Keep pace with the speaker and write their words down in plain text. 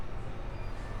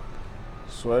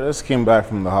So I just came back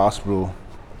from the hospital.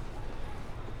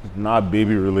 Not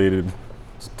baby related.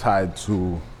 It's tied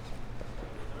to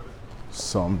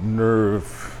some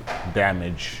nerve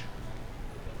damage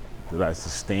that I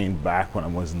sustained back when I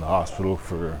was in the hospital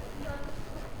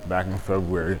back in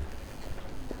February.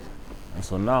 And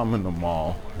so now I'm in the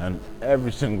mall and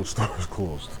every single store is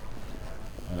closed.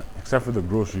 Except for the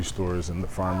grocery stores and the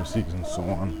pharmacies and so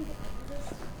on.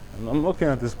 And I'm looking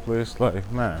at this place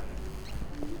like, man,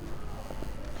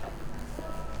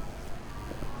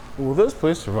 will this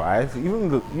place survive?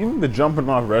 Even the jumping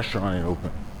off restaurant ain't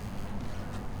open.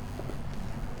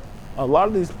 A lot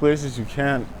of these places you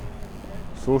can't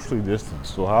socially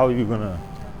distance, so how are you gonna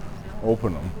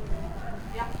open them?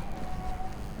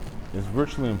 It's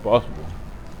virtually impossible.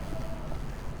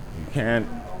 You can't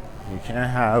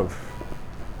have,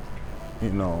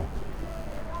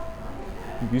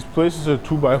 these places are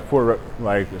 2x4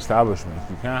 like establishments.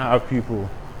 You can't have people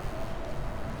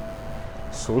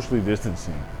socially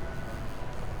distancing.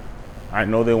 I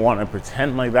know they want to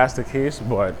pretend like that's the case,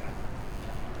 but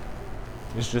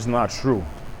it's just not true.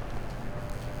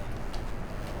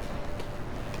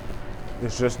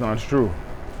 It's just not true.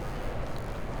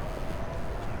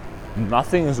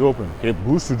 Nothing is open. Okay,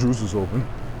 Booster Juice is open.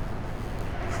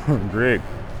 Great.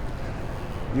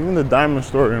 Even the Diamond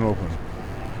Store ain't open.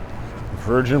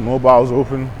 Virgin Mobile's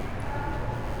open.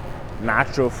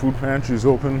 Natural Food Pantry's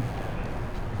open.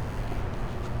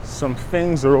 Some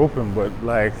things are open, but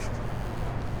like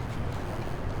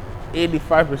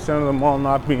 85% of them all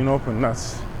not being open,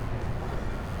 it's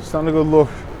not a good look.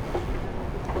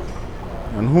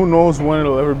 And who knows when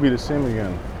it'll ever be the same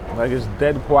again. Like, it's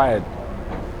dead quiet.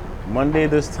 Monday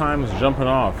this time is jumping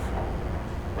off.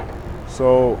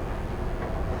 So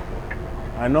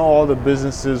I know all the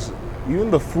businesses,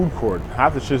 even the food court,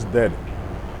 half the shit's dead.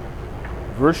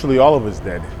 Virtually all of it's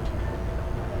dead.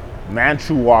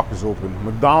 Manchu Walk is open.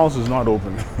 McDonald's is not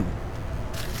open.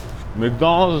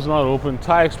 McDonald's is not open.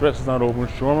 Thai Express is not open.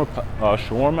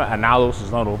 Shawarma Analos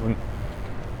is not open.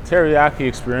 Teriyaki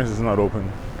Experience is not open.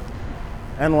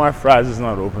 NY Fries is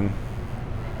not open.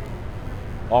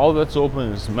 All that's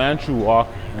open is Manchu Walk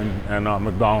and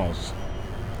McDonald's.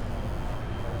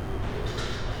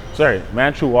 Sorry,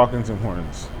 Manchu Walk and Tim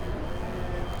Hortons.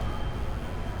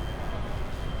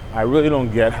 I really don't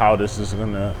get how this is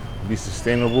gonna be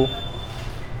sustainable.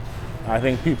 I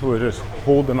think people are just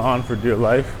holding on for dear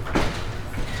life.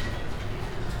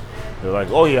 They're like,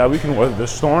 oh yeah, we can weather the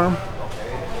storm.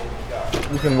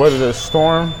 We can weather the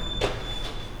storm.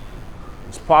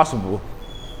 It's possible.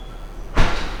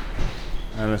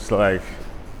 And it's like,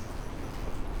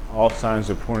 all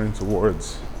signs are pointing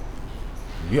towards,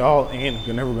 y'all ain't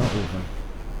never gonna open.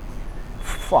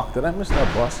 Fuck, did I miss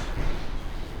that bus?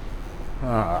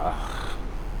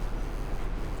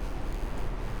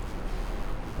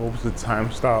 Hope's the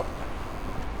time stop.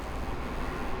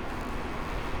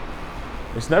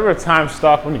 It's never a time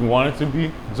stop when you want it to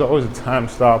be. It's always a time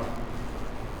stop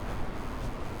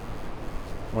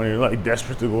when you're like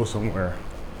desperate to go somewhere.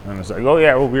 And it's like, oh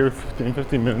yeah, we'll be here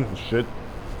 15 minutes and shit.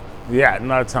 Yeah,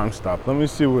 not a time stop. Let me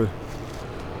stand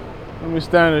in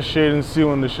the shade and see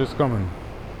when the shit's coming.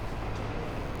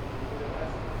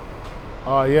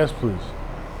 Yes, please.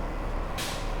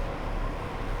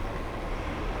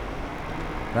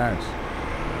 Thanks.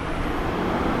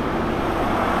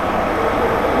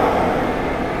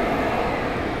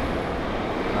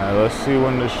 Alright, let's see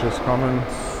when this shit's coming.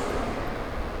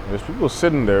 There's people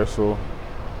sitting there, so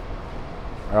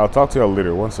I'll talk to y'all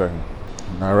later. 1 second.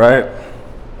 Alright.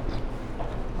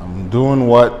 I'm doing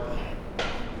what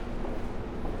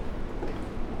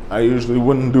I usually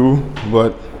wouldn't do,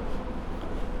 but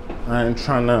I ain't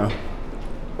trying to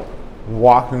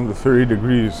walk into 30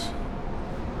 degrees.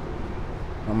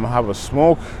 I'm gonna have a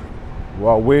smoke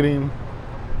while waiting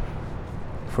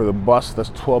for the bus that's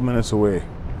 12 minutes away.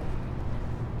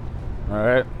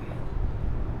 Alright?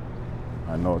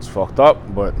 I know it's fucked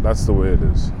up, but that's the way it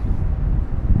is.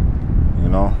 You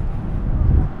know?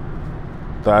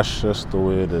 That's just the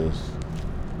way it is.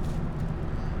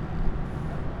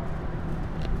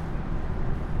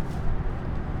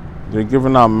 They're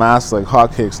giving out masks like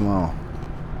hotcakes now.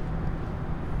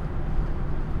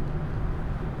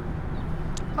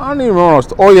 I don't even know.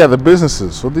 Oh yeah, the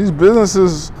businesses. So these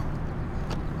businesses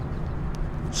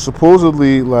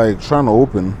supposedly like trying to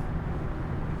open.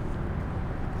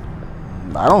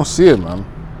 I don't see it, man.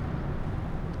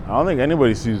 I don't think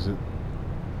anybody sees it.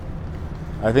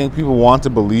 I think people want to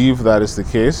believe that it's the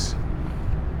case.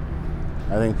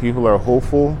 I think people are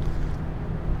hopeful.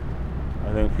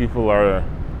 I think people are,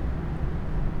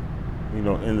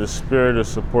 in the spirit of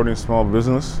supporting small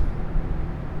business.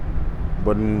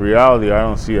 But in reality, I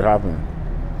don't see it happening.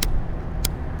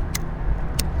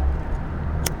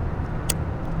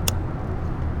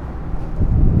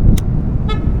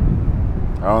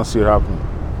 I don't see it happening.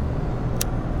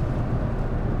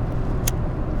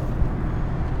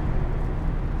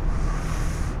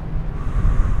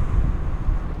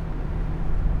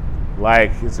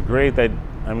 Like, it's great that,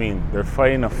 I mean, they're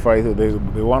fighting a fight that they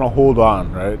want to hold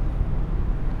on, right?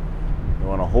 They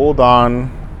want to hold on.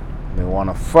 They want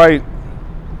to fight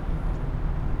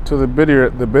to the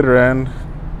bitter end,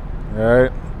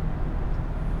 right?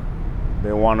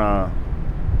 They want to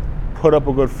put up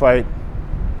a good fight.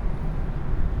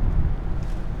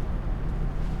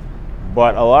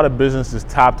 But a lot of businesses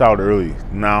tapped out early.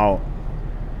 Now,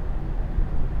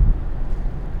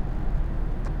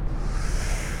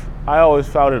 I always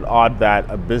found it odd that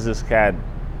a business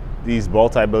these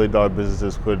multi-billion-dollar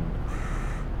businesses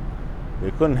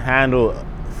they couldn't handle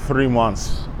 3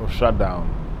 months of shutdown.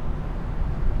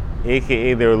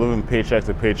 AKA they were living paycheck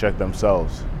to paycheck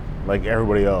themselves, like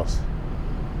everybody else.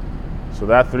 So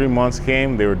that 3 months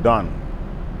came, they were done.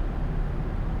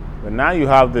 But now you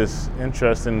have this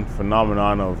interesting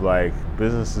phenomenon of like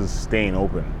businesses staying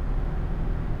open.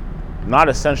 Not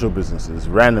essential businesses,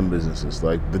 random businesses,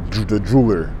 like the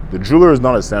jeweler. The jeweler is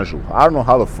not essential. I don't know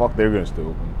how the fuck they're gonna stay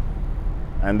open.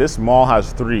 And this mall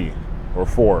has 3 or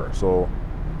 4, so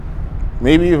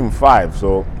maybe even 5.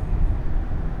 So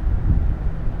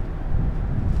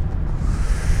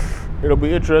it'll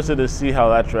be interesting to see how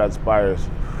that transpires.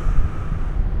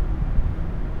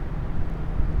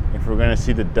 If we're gonna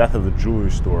see the death of the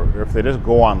jewelry store, or if they just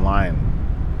go online.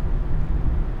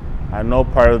 I know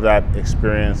part of that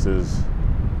experience is,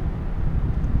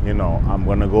 you know, I'm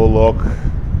gonna go look.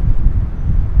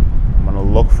 I'm gonna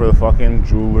look for the fucking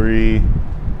jewelry.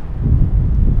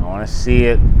 I wanna see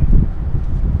it.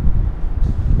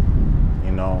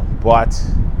 You know, but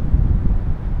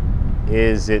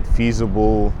is it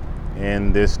feasible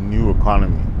in this new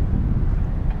economy?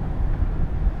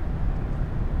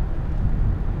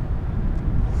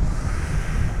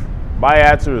 My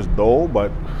answer is no,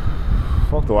 but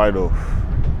fuck do I know?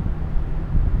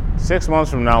 6 months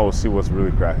from now, we'll see what's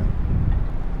really cracking.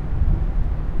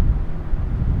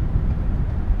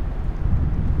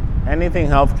 Anything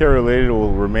healthcare related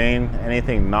will remain.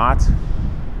 Anything not,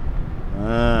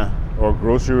 or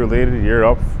grocery related, you're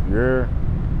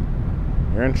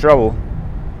in trouble.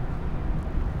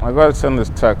 I gotta send this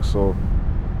text, so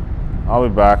I'll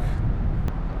be back.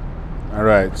 All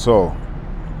right, so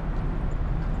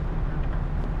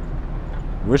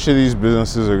which of these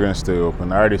businesses are going to stay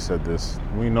open? I already said this.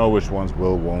 We know which ones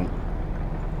won't.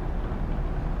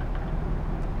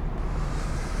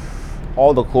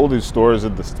 All the clothing stores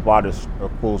at the spot are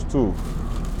closed too.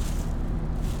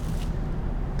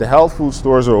 The health food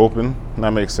stores are open.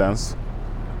 That makes sense.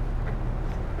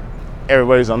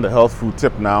 Everybody's on the health food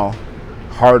tip now,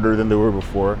 harder than they were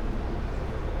before.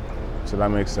 So that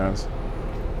makes sense.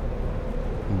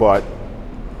 But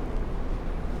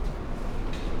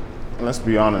let's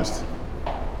be honest.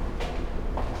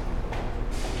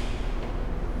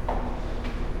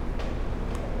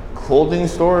 Clothing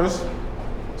stores,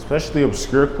 especially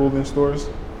obscure clothing stores,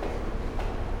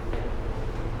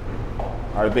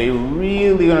 are they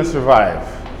really gonna survive?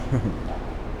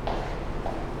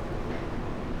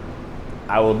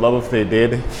 I would love if they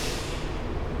did.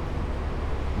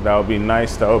 That would be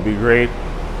nice, that would be great.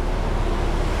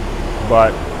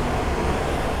 But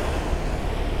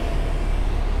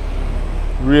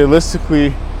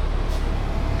realistically,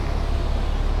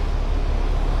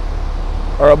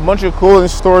 are a bunch of clothing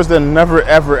stores that never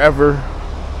ever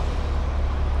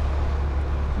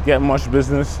get much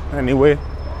business anyway,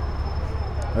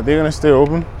 are they gonna stay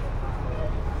open?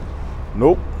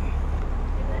 Nope.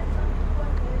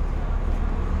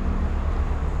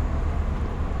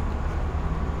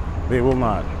 They will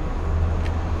not.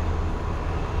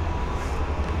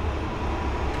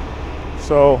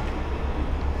 So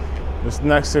this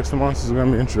next 6 months is going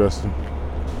to be interesting.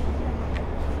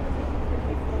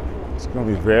 It's going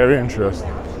to be very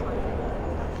interesting.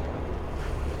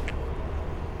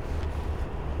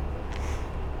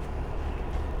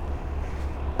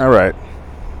 All right.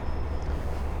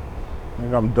 I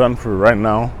think I'm done for right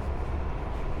now.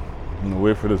 I'm going to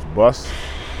wait for this bus.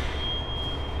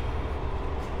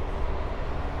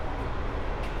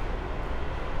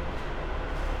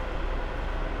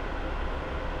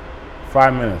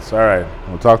 $5 minutes. All right.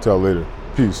 We'll talk to y'all later.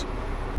 Peace.